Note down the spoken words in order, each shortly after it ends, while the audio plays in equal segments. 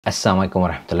Assalamualaikum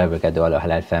warahmatullahi wabarakatuh. Hello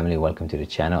Halal family, welcome to the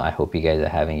channel. I hope you guys are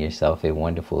having yourself a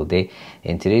wonderful day.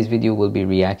 In today's video we'll be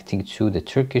reacting to the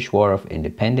Turkish War of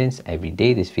Independence every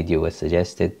day. This video was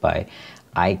suggested by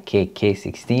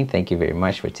IKK16. Thank you very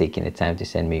much for taking the time to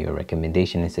send me your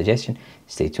recommendation and suggestion.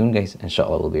 Stay tuned guys,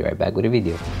 inshallah we'll be right back with a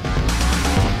video.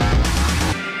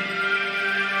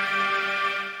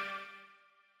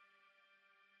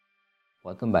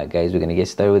 Welcome back guys. We're going to get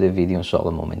started with the video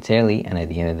inshallah momentarily, and at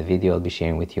the end of the video I'll be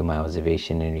sharing with you my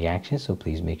observation and reaction, so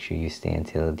please make sure you stay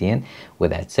until the end.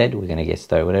 With that said, we're going to get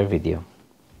started with our video.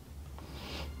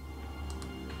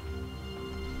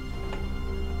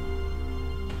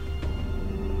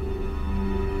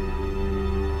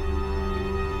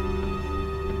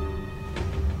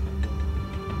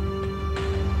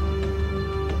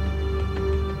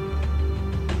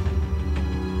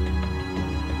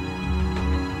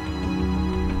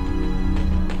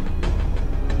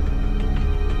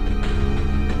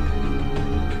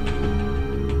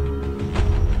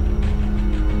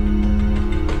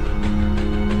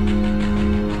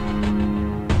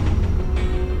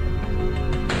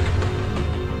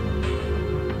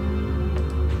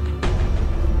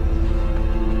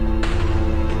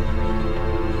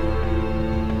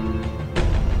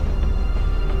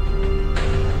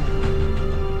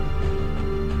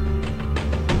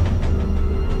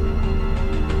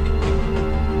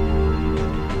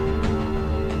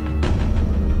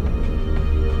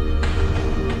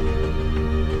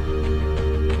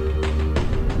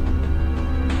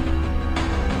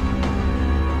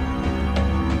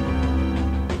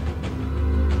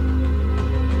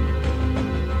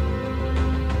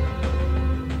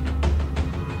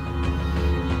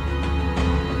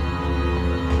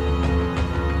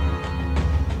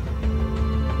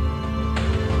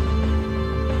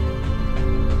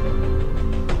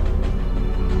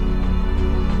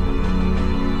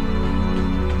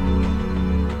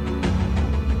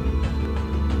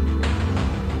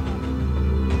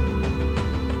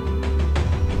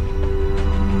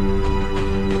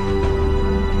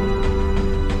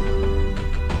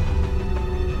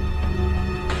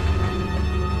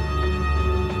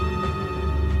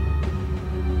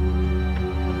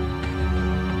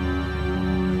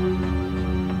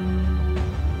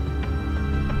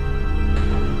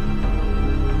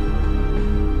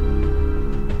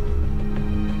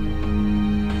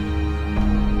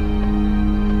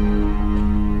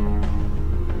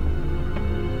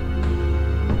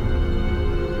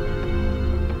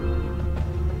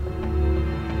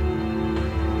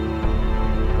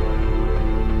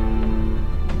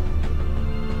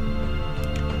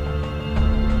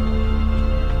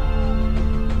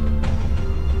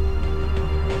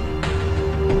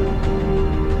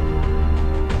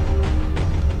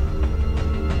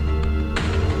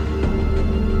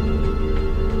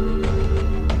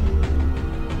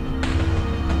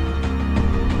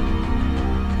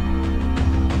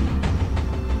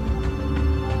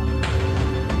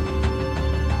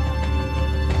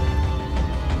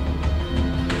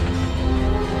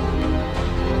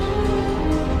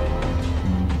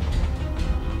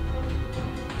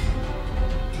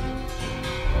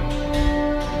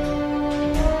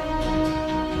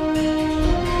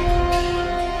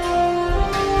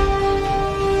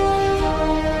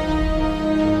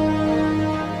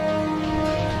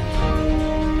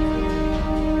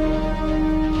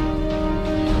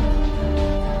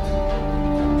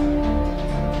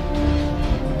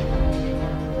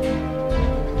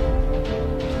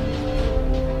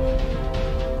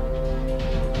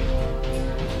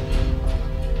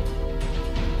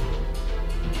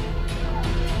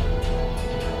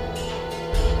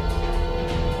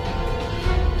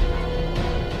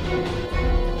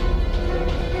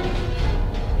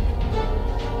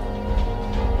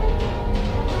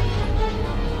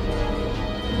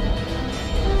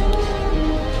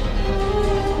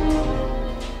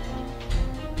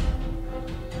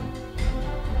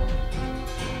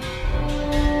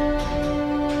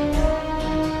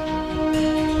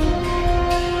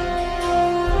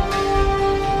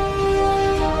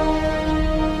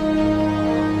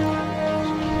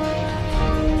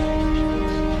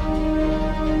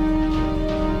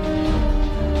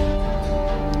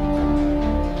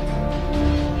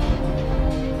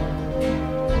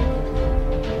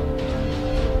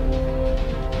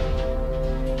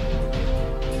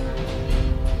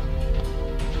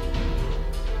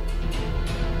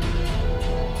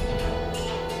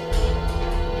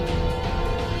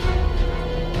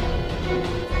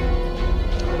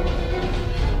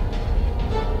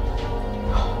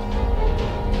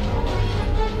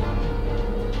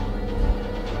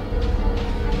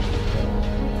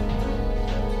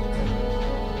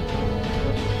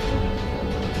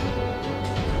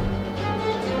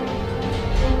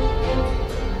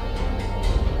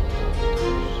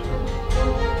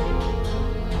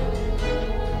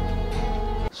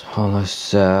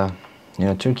 almost you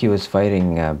know, Turkey was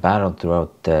fighting battle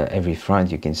throughout every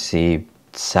front. You can see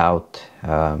south,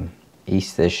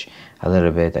 eastish a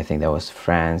little bit. I think that was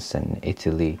France and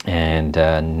Italy, and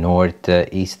north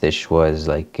eastish was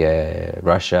like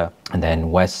Russia, and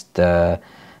then west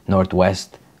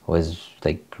northwest was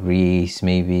like Greece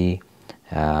maybe.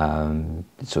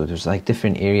 So there's like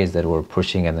different areas that were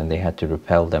pushing, and then they had to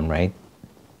repel them, right?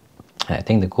 I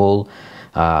think the goal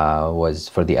was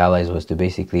for the Allies was to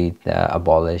basically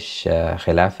abolish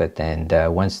Khilafat, and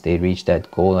once they reached that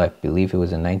goal, I believe it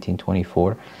was in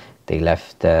 1924, they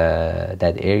left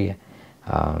that area.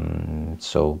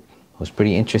 So it was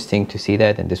pretty interesting to see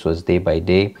that, and this was day by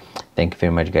day. Thank you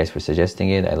very much, guys, for suggesting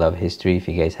it. I love history. If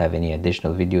you guys have any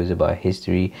additional videos about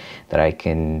history that I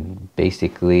can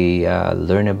basically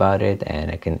learn about it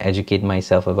and I can educate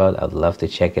myself about, I'd love to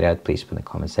check it out. Please put in the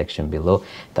comment section below.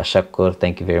 Tashakkur.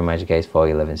 Thank you very much, guys, for all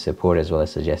your love and support, as well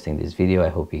as suggesting this video. I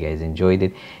hope you guys enjoyed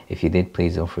it. If you did,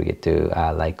 please don't forget to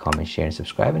like, comment, share, and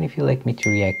subscribe. And if you'd like me to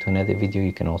react to another video,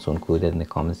 you can also include it in the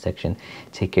comment section.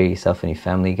 Take care of yourself and your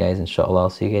family, guys. Inshallah, I'll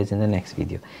see you guys in the next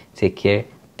video. Take care,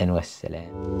 and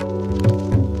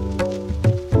wassalam.